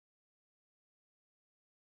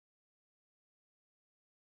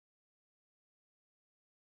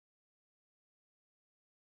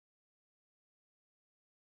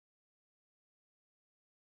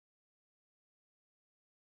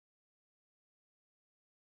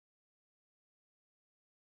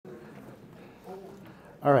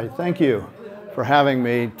All right, thank you for having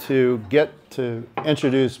me to get to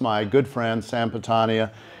introduce my good friend Sam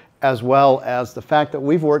Patania, as well as the fact that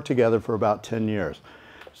we've worked together for about 10 years.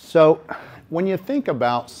 So when you think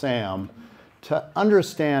about Sam, to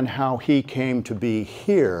understand how he came to be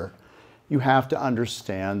here, you have to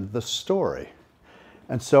understand the story.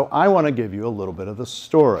 And so I want to give you a little bit of the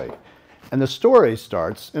story. And the story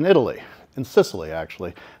starts in Italy, in Sicily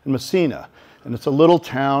actually, in Messina. And it's a little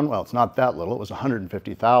town, well, it's not that little, it was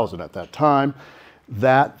 150,000 at that time.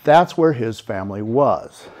 That's where his family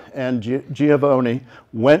was. And Giovanni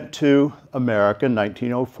went to America in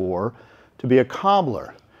 1904 to be a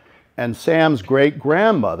cobbler. And Sam's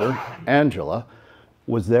great-grandmother, Angela,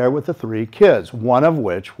 was there with the 3 kids, one of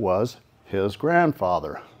which was his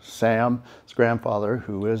grandfather, Sam's grandfather,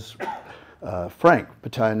 who is Frank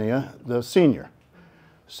Patania, the senior.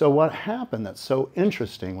 So what happened that's so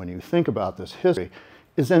interesting when you think about this history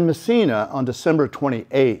is in Messina on December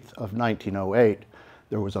 28th of 1908,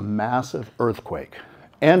 there was a massive earthquake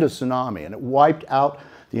and a tsunami, and it wiped out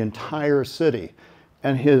the entire city.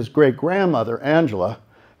 And his great-grandmother, Angela,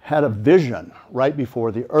 had a vision right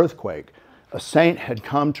before the earthquake. A saint had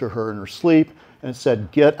come to her in her sleep and said,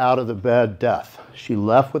 "Get out of the bed, death." She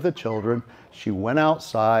left with the children, she went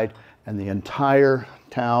outside, and the entire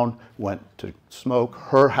town went to smoke.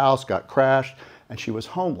 Her house got crashed, and she was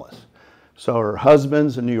homeless. So her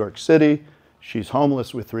husband's in New York City, she's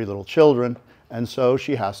homeless with 3 little children, and so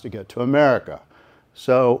she has to get to America.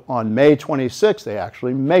 So on May 26th, they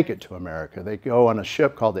actually make it to America. They go on a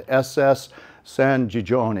ship called the SS San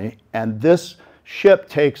Gigione, and this ship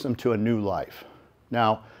takes them to a new life.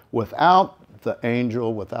 Now, without the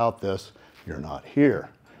angel, without this, you're not here.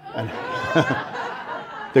 And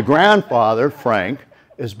the grandfather, Frank,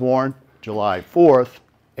 is born July 4th,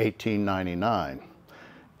 1899.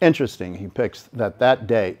 Interesting, he picks that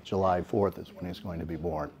date, July 4th, is when he's going to be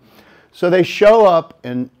born. So they show up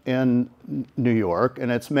in New York,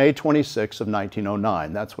 and it's May 26th of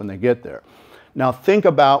 1909. That's when they get there. Now think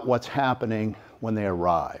about what's happening when they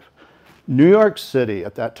arrive. New York City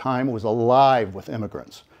at that time was alive with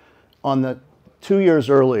immigrants. On the 2 years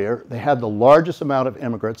earlier, they had the largest amount of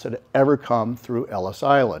immigrants that had ever come through Ellis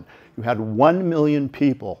Island. You had 1 million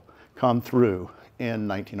people come through in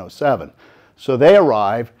 1907. So they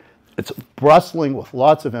arrive, it's bustling with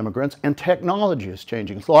lots of immigrants, and technology is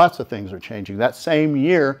changing. Lots of things are changing. That same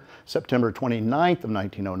year, September 29th of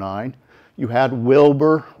 1909, you had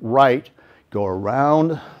Wilbur Wright go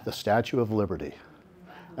around the Statue of Liberty.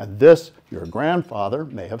 And this, your grandfather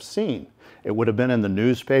may have seen. It would have been in the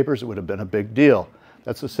newspapers, it would have been a big deal.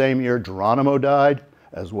 That's the same year Geronimo died,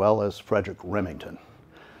 as well as Frederick Remington.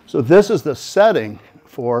 So this is the setting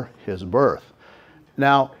for his birth.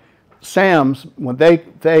 Now, Sam's, when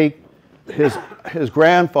his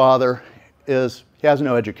grandfather he has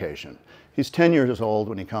no education. He's 10 years old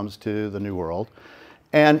when he comes to the New World.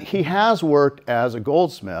 And he has worked as a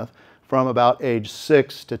goldsmith from about age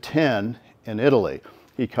 6 to 10 in Italy.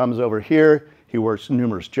 He comes over here, he works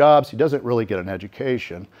numerous jobs, he doesn't really get an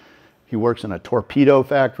education. He works in a torpedo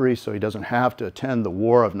factory, so he doesn't have to attend the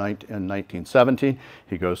war in 1917.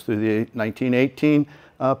 He goes through the 1918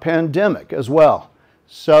 pandemic as well.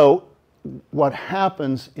 So what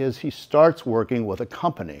happens is he starts working with a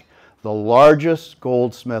company, the largest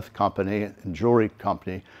goldsmith company and jewelry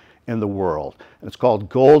company in the world. And it's called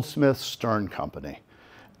Goldsmith Stern Company.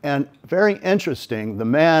 And very interesting, the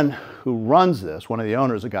man who runs this, one of the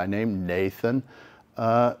owners, a guy named Nathan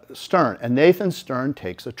Stern. And Nathan Stern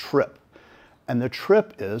takes a trip. And the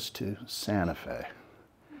trip is to Santa Fe.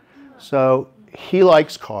 So he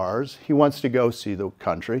likes cars, he wants to go see the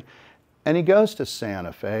country, and he goes to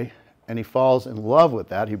Santa Fe, and he falls in love with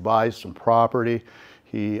that. He buys some property,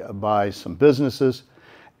 he buys some businesses.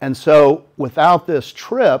 And so without this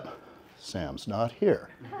trip, Sam's not here.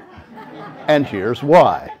 And here's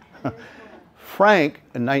why. Frank,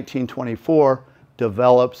 in 1924,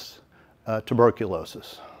 develops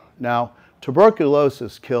tuberculosis. Now,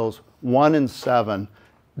 tuberculosis kills 1 in 7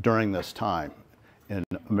 during this time in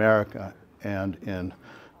America and in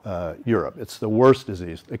Europe. It's the worst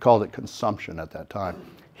disease. They called it consumption at that time.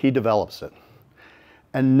 He develops it.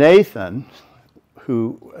 And Nathan,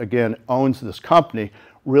 who again owns this company,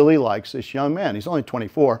 really likes this young man. He's only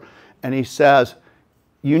 24, and he says,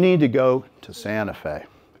 "You need to go to Santa Fe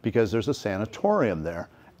because there's a sanatorium there,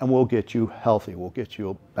 and we'll get you healthy. We'll get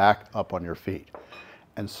you back up on your feet."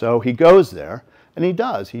 And so he goes there, and he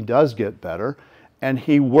does. He does get better, and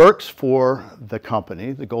he works for the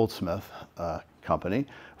company, the goldsmith company,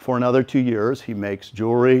 for another 2 years. He makes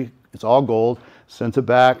jewelry. It's all gold, sends it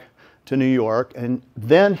back to New York, and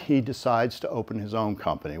then he decides to open his own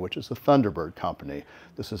company, which is the Thunderbird Company.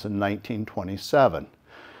 This is in 1927.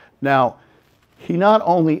 Now, he not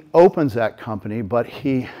only opens that company, but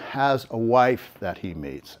he has a wife that he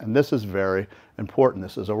meets, and this is very important.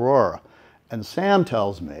 This is Aurora. And Sam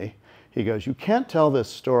tells me, he goes, "You can't tell this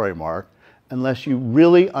story, Mark, unless you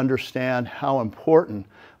really understand how important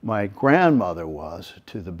my grandmother was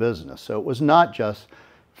to the business." So it was not just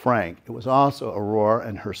Frank, it was also Aurora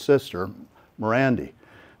and her sister, Mirandy.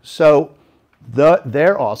 So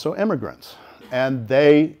they're also immigrants, and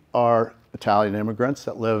they are Italian immigrants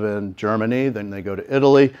that live in Germany, then they go to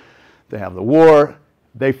Italy, they have the war.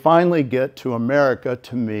 They finally get to America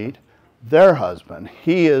to meet their husband.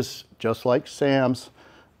 He is just like Sam's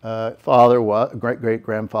father was,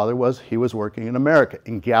 great-great-grandfather was. He was working in America,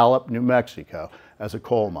 in Gallup, New Mexico, as a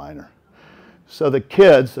coal miner. So the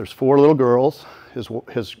kids, there's 4 little girls,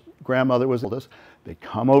 his grandmother was the oldest. They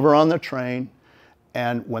come over on the train,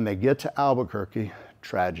 and when they get to Albuquerque,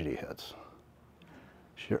 tragedy hits.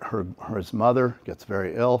 His mother gets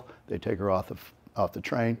very ill. They take her off the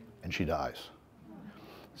train, and she dies.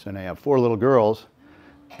 So now you have 4 little girls,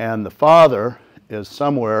 and the father is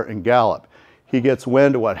somewhere in Gallup. He gets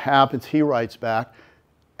wind of what happens. He writes back,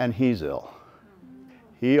 and he's ill.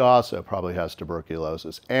 He also probably has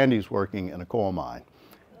tuberculosis, and he's working in a coal mine.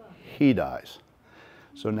 He dies.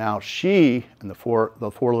 So now she and the four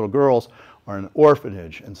little girls are in an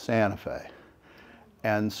orphanage in Santa Fe.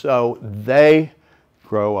 And so they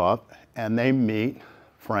grow up and they meet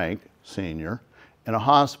Frank Sr. in a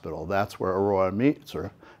hospital. That's where Aurora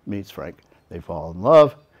meets Frank. They fall in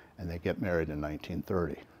love and they get married in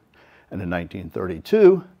 1930. And in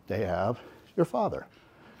 1932, they have your father.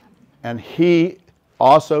 And he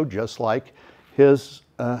also, just like his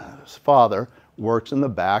father, works in the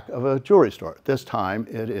back of a jewelry store. This time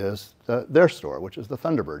it is their store, which is the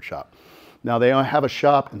Thunderbird shop. Now they have a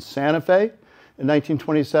shop in Santa Fe in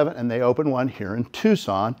 1927, and they open one here in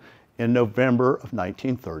Tucson in November of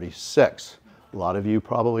 1936. A lot of you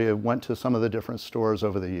probably went to some of the different stores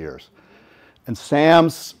over the years. And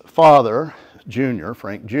Sam's father, Jr.,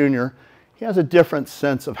 Frank Jr., he has a different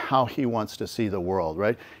sense of how he wants to see the world,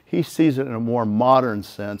 right? He sees it in a more modern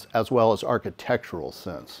sense as well as architectural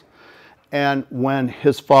sense. And when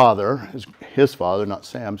his father, not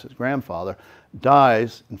Sam's, his grandfather,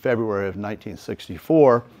 dies in February of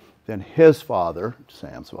 1964, then his father,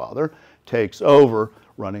 Sam's father, takes over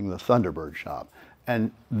running the Thunderbird shop.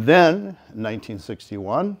 And then, in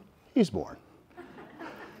 1961, he's born.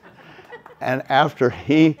 And after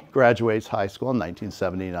he graduates high school in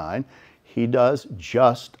 1979, he does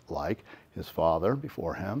just like his father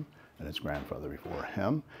before him and his grandfather before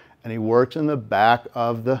him. And he works in the back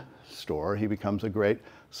of the store. He becomes a great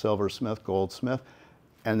silversmith, goldsmith.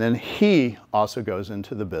 And then he also goes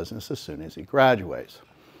into the business as soon as he graduates.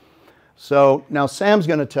 So now Sam's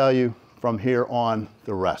going to tell you from here on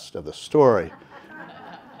the rest of the story.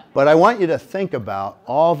 But I want you to think about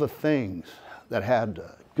all the things that had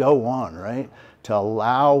to go on, right, to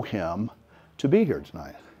allow him to be here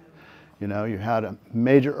tonight. You know, you had a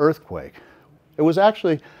major earthquake. It was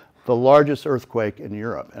actually the largest earthquake in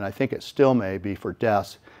Europe, and I think it still may be for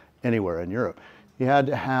deaths anywhere in Europe. You had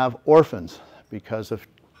to have orphans because of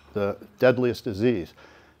the deadliest disease,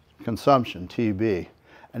 consumption, TB,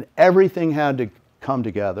 and everything had to come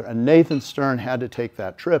together. And Nathan Stern had to take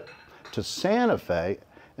that trip to Santa Fe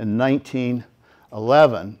in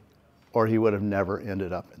 1911, or he would have never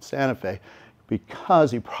ended up in Santa Fe,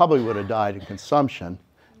 because he probably would have died in consumption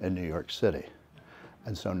in New York City.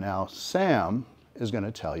 And so now Sam is going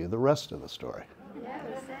to tell you the rest of the story. Yeah,